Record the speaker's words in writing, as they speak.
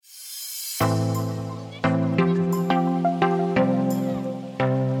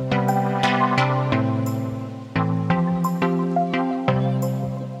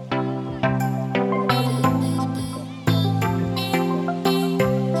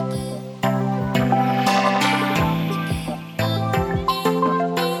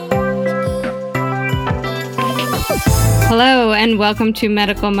Hello, and welcome to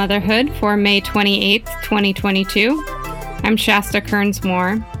Medical Motherhood for May 28th, 2022. I'm Shasta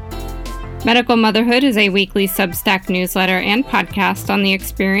Kearns-Moore. Medical Motherhood is a weekly Substack newsletter and podcast on the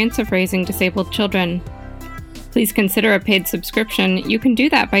experience of raising disabled children. Please consider a paid subscription. You can do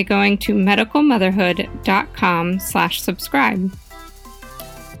that by going to medicalmotherhood.com/subscribe.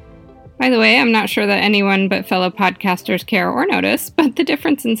 By the way, I'm not sure that anyone but fellow podcasters care or notice, but the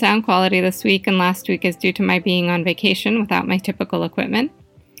difference in sound quality this week and last week is due to my being on vacation without my typical equipment.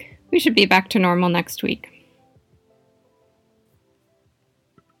 We should be back to normal next week.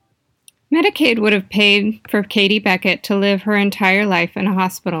 Medicaid would have paid for Katie Beckett to live her entire life in a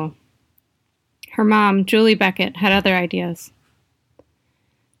hospital. Her mom, Julie Beckett, had other ideas.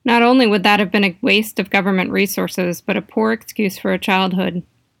 Not only would that have been a waste of government resources, but a poor excuse for a childhood.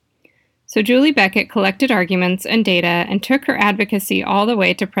 So Julie Beckett collected arguments and data and took her advocacy all the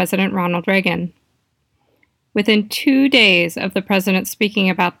way to President Ronald Reagan. Within 2 days of the president speaking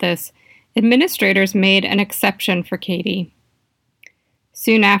about this, administrators made an exception for Katie.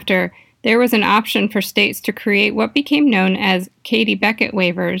 Soon after, there was an option for states to create what became known as Katie Beckett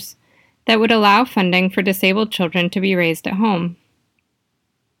waivers that would allow funding for disabled children to be raised at home.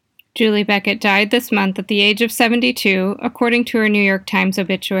 Julie Beckett died this month at the age of 72, according to her New York Times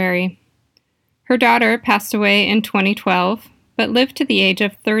obituary. Her daughter passed away in 2012, but lived to the age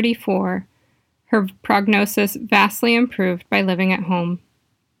of 34, her prognosis vastly improved by living at home.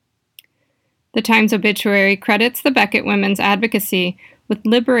 The Times obituary credits the Beckett women's advocacy with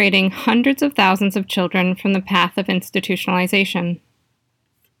liberating hundreds of thousands of children from the path of institutionalization.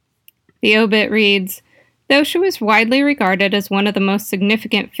 The obit reads, "Though she was widely regarded as one of the most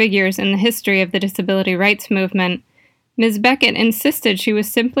significant figures in the history of the disability rights movement, Ms. Beckett insisted she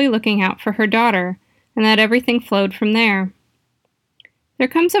was simply looking out for her daughter, and that everything flowed from there. There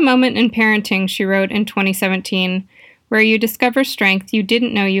comes a moment in parenting," she wrote in 2017, "where you discover strength you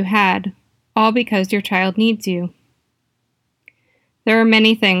didn't know you had, all because your child needs you." There are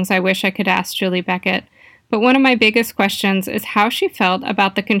many things I wish I could ask Julie Beckett, but one of my biggest questions is how she felt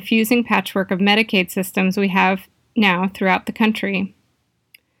about the confusing patchwork of Medicaid systems we have now throughout the country.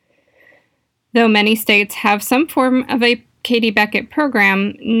 Though many states have some form of a Katie Beckett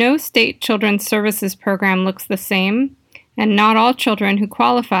program, no state children's services program looks the same, and not all children who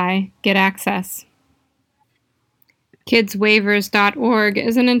qualify get access. Kidswaivers.org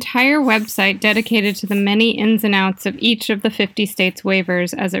is an entire website dedicated to the many ins and outs of each of the 50 states'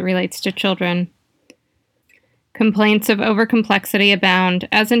 waivers as it relates to children. Complaints of overcomplexity abound,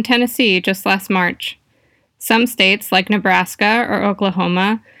 as in Tennessee just last March. Some states, like Nebraska or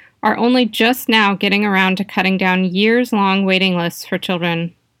Oklahoma, are only just now getting around to cutting down years-long waiting lists for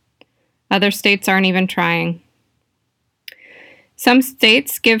children. Other states aren't even trying. Some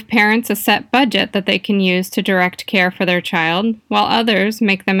states give parents a set budget that they can use to direct care for their child, while others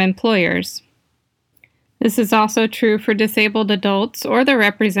make them employers. This is also true for disabled adults or their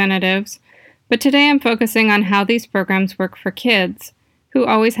representatives, but today I'm focusing on how these programs work for kids, who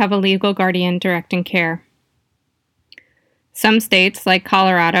always have a legal guardian directing care. Some states, like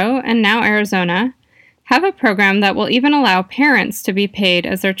Colorado and now Arizona, have a program that will even allow parents to be paid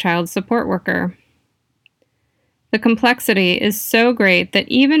as their child support worker. The complexity is so great that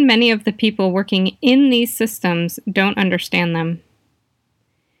even many of the people working in these systems don't understand them.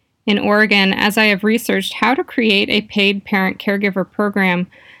 In Oregon, as I have researched how to create a paid parent caregiver program,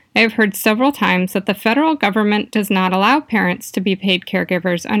 I have heard several times that the federal government does not allow parents to be paid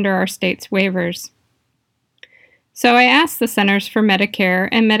caregivers under our state's waivers. So I asked the Centers for Medicare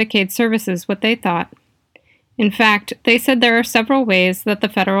and Medicaid Services what they thought. In fact, they said there are several ways that the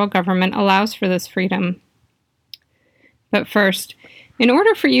federal government allows for this freedom. But first, in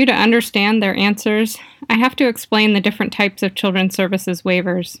order for you to understand their answers, I have to explain the different types of children's services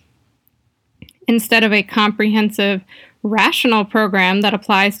waivers. Instead of a comprehensive, rational program that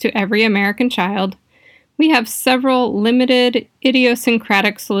applies to every American child, we have several limited,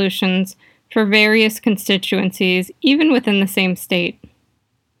 idiosyncratic solutions for various constituencies, even within the same state.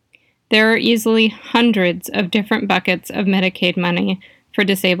 There are easily hundreds of different buckets of Medicaid money for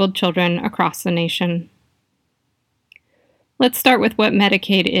disabled children across the nation. Let's start with what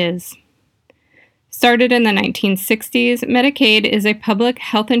Medicaid is. Started in the 1960s, Medicaid is a public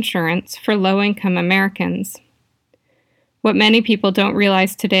health insurance for low-income Americans. What many people don't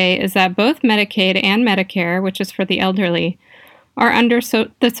realize today is that both Medicaid and Medicare, which is for the elderly, are under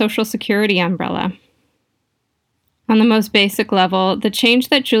the Social Security umbrella. On the most basic level, the change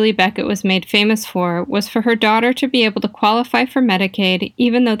that Julie Beckett was made famous for was for her daughter to be able to qualify for Medicaid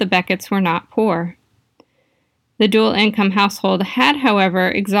even though the Becketts were not poor. The dual-income household had, however,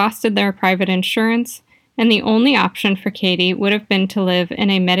 exhausted their private insurance, and the only option for Katie would have been to live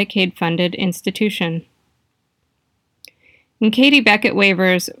in a Medicaid-funded institution. In Katie Beckett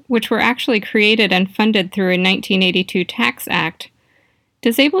waivers, which were actually created and funded through a 1982 Tax Act,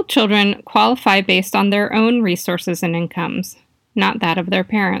 disabled children qualify based on their own resources and incomes, not that of their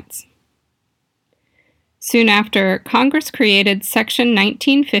parents. Soon after, Congress created Section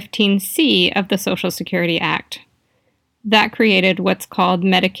 1915C of the Social Security Act. That created what's called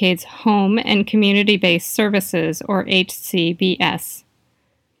Medicaid's Home and Community-Based Services, or HCBS.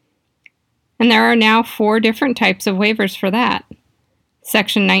 And there are now 4 different types of waivers for that.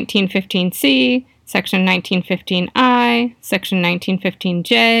 Section 1915C, Section 1915I, Section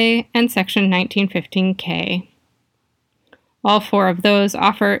 1915J, and Section 1915K. All 4 of those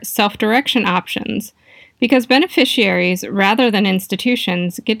offer self-direction options because beneficiaries, rather than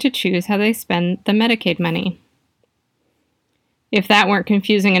institutions, get to choose how they spend the Medicaid money. If that weren't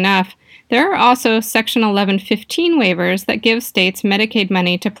confusing enough, there are also Section 1115 waivers that give states Medicaid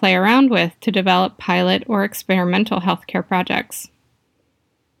money to play around with to develop pilot or experimental healthcare projects.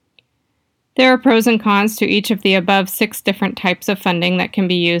 There are pros and cons to each of the above 6 different types of funding that can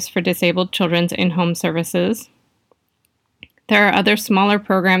be used for disabled children's in-home services. There are other smaller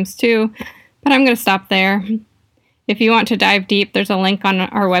programs too, but I'm going to stop there. If you want to dive deep, there's a link on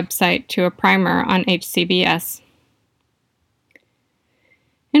our website to a primer on HCBS.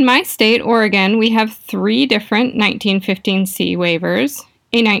 In my state, Oregon, we have 3 different 1915C waivers,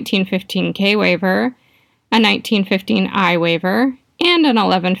 a 1915K waiver, a 1915I waiver, and an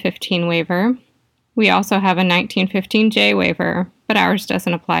 1115 waiver. We also have a 1915J waiver, but ours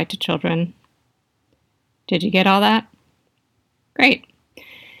doesn't apply to children. Did you get all that? Great.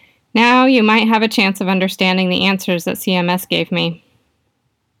 Now you might have a chance of understanding the answers that CMS gave me.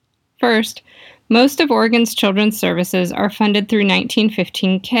 First, most of Oregon's children's services are funded through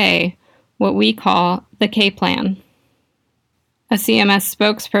 1915K, what we call the K Plan. A CMS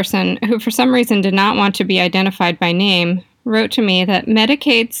spokesperson, who for some reason did not want to be identified by name, wrote to me that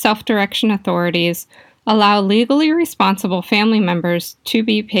Medicaid self-direction authorities allow legally responsible family members to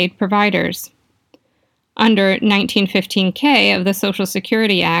be paid providers. Under 1915K of the Social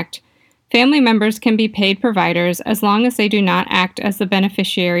Security Act, family members can be paid providers as long as they do not act as the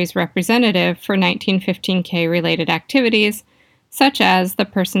beneficiary's representative for 1915K related activities, such as the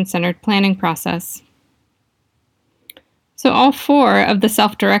person-centered planning process. So all 4 of the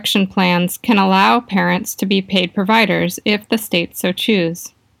self-direction plans can allow parents to be paid providers if the states so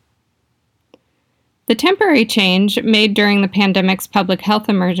choose. The temporary change made during the pandemic's public health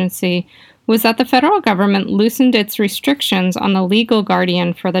emergency was that the federal government loosened its restrictions on the legal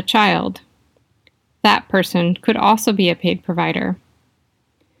guardian for the child. That person could also be a paid provider.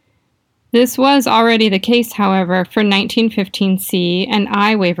 This was already the case, however, for 1915C and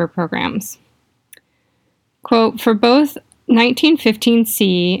I waiver programs. Quote, for both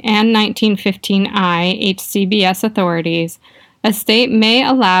 1915C and 1915I HCBS authorities, a state may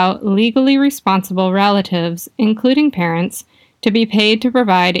allow legally responsible relatives, including parents, to be paid to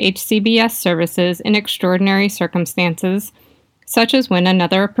provide HCBS services in extraordinary circumstances, such as when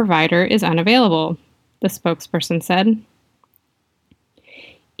another provider is unavailable, the spokesperson said.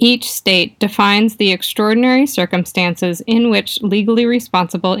 Each state defines the extraordinary circumstances in which legally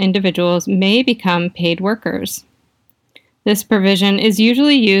responsible individuals may become paid workers. This provision is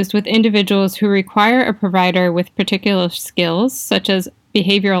usually used with individuals who require a provider with particular skills, such as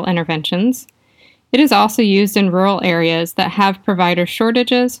behavioral interventions. It is also used in rural areas that have provider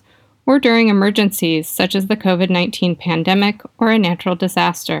shortages or during emergencies such as the COVID-19 pandemic or a natural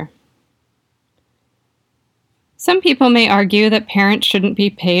disaster. Some people may argue that parents shouldn't be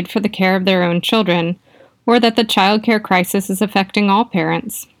paid for the care of their own children, or that the child care crisis is affecting all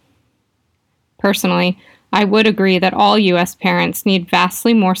parents. Personally, I would agree that all U.S. parents need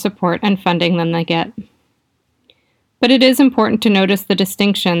vastly more support and funding than they get. But it is important to notice the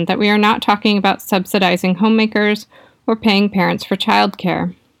distinction that we are not talking about subsidizing homemakers or paying parents for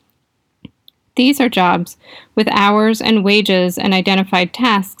childcare. These are jobs with hours and wages and identified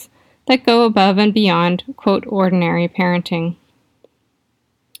tasks that go above and beyond, quote, ordinary parenting.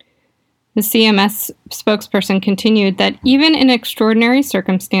 The CMS spokesperson continued that even in extraordinary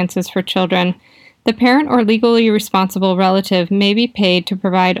circumstances for children, The parent or legally responsible relative may be paid to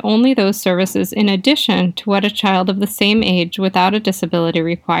provide only those services in addition to what a child of the same age without a disability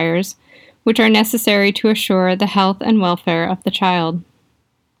requires, which are necessary to assure the health and welfare of the child.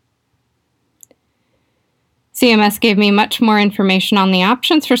 CMS gave me much more information on the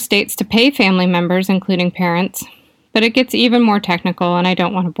options for states to pay family members, including parents, but it gets even more technical and I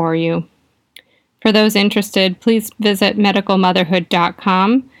don't want to bore you. For those interested, please visit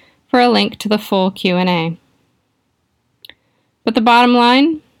medicalmotherhood.com for a link to the full Q&A. But the bottom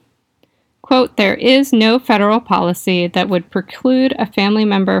line, quote, there is no federal policy that would preclude a family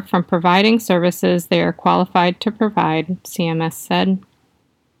member from providing services they are qualified to provide, CMS said.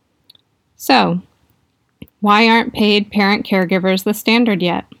 So, why aren't paid parent caregivers the standard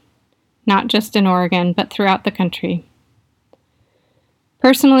yet? Not just in Oregon, but throughout the country.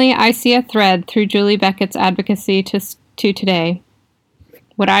 Personally, I see a thread through Julie Beckett's advocacy to today.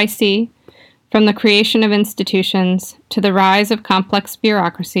 What I see, from the creation of institutions to the rise of complex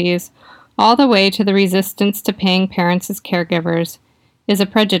bureaucracies, all the way to the resistance to paying parents as caregivers, is a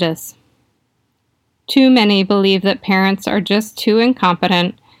prejudice. Too many believe that parents are just too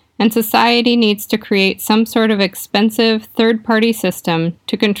incompetent, and society needs to create some sort of expensive third-party system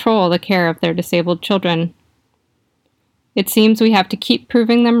to control the care of their disabled children. It seems we have to keep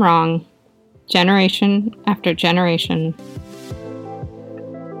proving them wrong, generation after generation.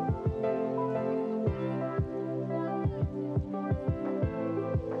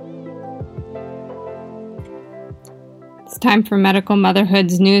 It's time for Medical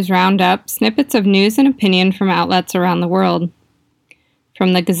Motherhood's News Roundup, snippets of news and opinion from outlets around the world.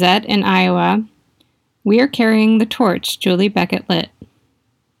 From the Gazette in Iowa, we are carrying the torch Julie Beckett lit.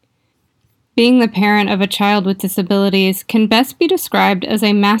 Being the parent of a child with disabilities can best be described as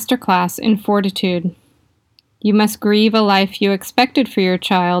a masterclass in fortitude. You must grieve a life you expected for your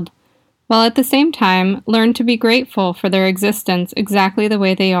child, while at the same time learn to be grateful for their existence exactly the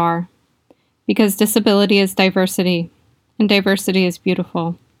way they are, because disability is diversity, and diversity is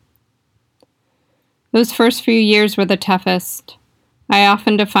beautiful. Those first few years were the toughest. I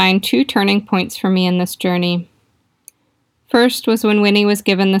often define 2 turning points for me in this journey. First was when Winnie was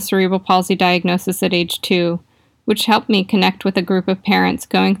given the cerebral palsy diagnosis at age 2, which helped me connect with a group of parents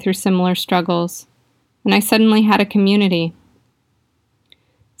going through similar struggles, and I suddenly had a community.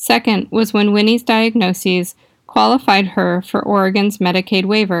 Second was when Winnie's diagnoses qualified her for Oregon's Medicaid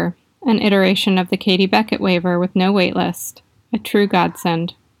waiver, an iteration of the Katie Beckett waiver with no wait list, a true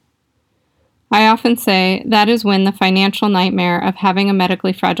godsend. I often say that is when the financial nightmare of having a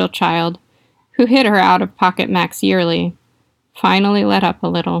medically fragile child, who hit her out-of-pocket max yearly, finally let up a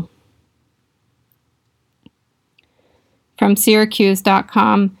little. From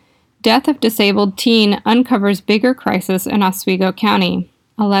Syracuse.com, Death of Disabled Teen Uncovers Bigger Crisis in Oswego County,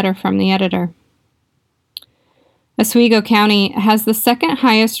 a letter from the editor. Oswego County has the second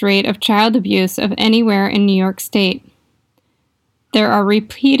highest rate of child abuse of anywhere in New York State. There are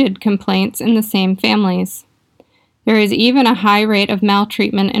repeated complaints in the same families. There is even a high rate of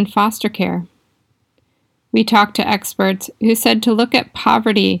maltreatment in foster care. We talked to experts who said to look at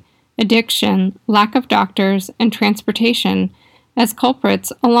poverty, addiction, lack of doctors, and transportation as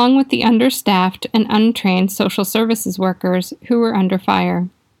culprits, along with the understaffed and untrained social services workers who were under fire.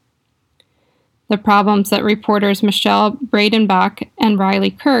 The problems that reporters Michelle Bradenbach and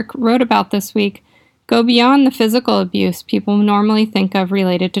Riley Kirk wrote about this week go beyond the physical abuse people normally think of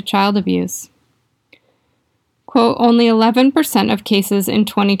related to child abuse. Quote, only 11% of cases in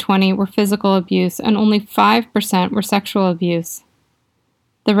 2020 were physical abuse and only 5% were sexual abuse.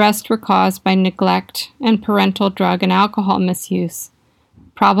 The rest were caused by neglect and parental drug and alcohol misuse,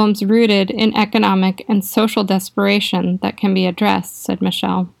 problems rooted in economic and social desperation that can be addressed, said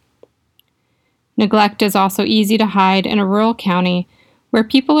Michelle. Neglect is also easy to hide in a rural county where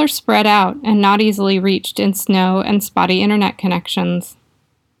people are spread out and not easily reached in snow and spotty internet connections.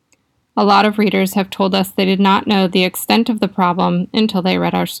 A lot of readers have told us they did not know the extent of the problem until they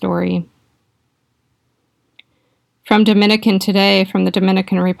read our story. From Dominican Today from the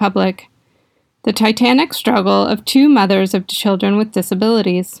Dominican Republic, the titanic struggle of 2 mothers of children with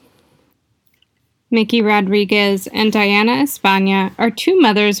disabilities. Mickey Rodriguez and Diana España are 2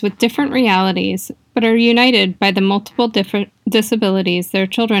 mothers with different realities, but are united by the multiple different disabilities their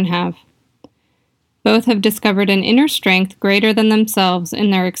children have. Both have discovered an inner strength greater than themselves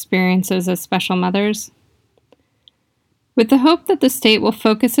in their experiences as special mothers. With the hope that the state will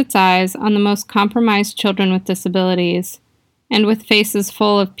focus its eyes on the most compromised children with disabilities, and with faces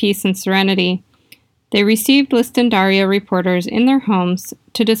full of peace and serenity, they received Listendaria reporters in their homes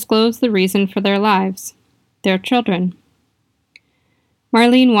to disclose the reason for their lives, their children.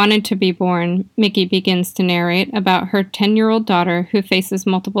 Marlene wanted to be born, Mickey begins to narrate about her 10-year-old daughter who faces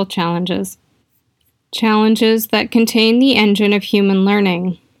multiple challenges. Challenges that contain the engine of human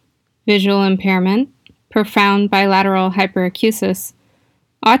learning: visual impairment, profound bilateral hyperacusis,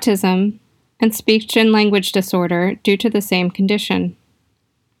 autism, and speech and language disorder due to the same condition.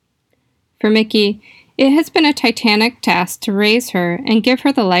 For Mickey, it has been a titanic task to raise her and give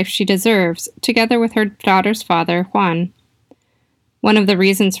her the life she deserves, together with her daughter's father, Juan. One of the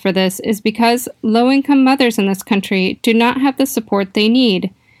reasons for this is because low-income mothers in this country do not have the support they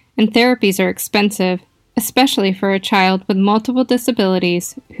need, and therapies are expensive, especially for a child with multiple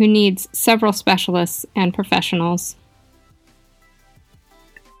disabilities who needs several specialists and professionals.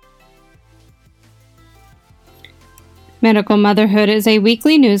 Medical Motherhood is a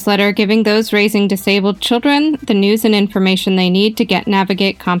weekly newsletter giving those raising disabled children the news and information they need to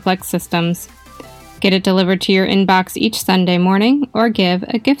navigate complex systems. Get it delivered to your inbox each Sunday morning or give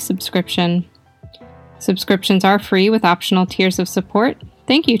a gift subscription. Subscriptions are free with optional tiers of support.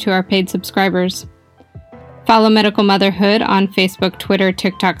 Thank you to our paid subscribers. Follow Medical Motherhood on Facebook, Twitter,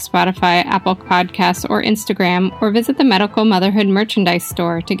 TikTok, Spotify, Apple Podcasts, or Instagram, or visit the Medical Motherhood merchandise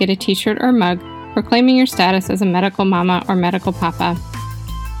store to get a t-shirt or mug proclaiming your status as a medical mama or medical papa.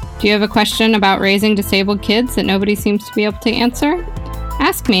 Do you have a question about raising disabled kids that nobody seems to be able to answer?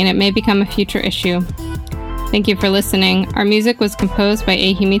 Ask me and it may become a future issue. Thank you for listening. Our music was composed by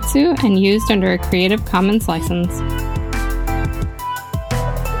Ehimitsu and used under a Creative Commons license.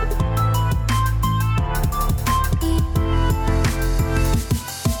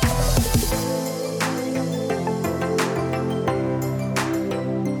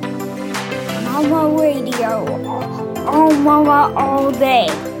 Mama Radio. Oh, Mama all day.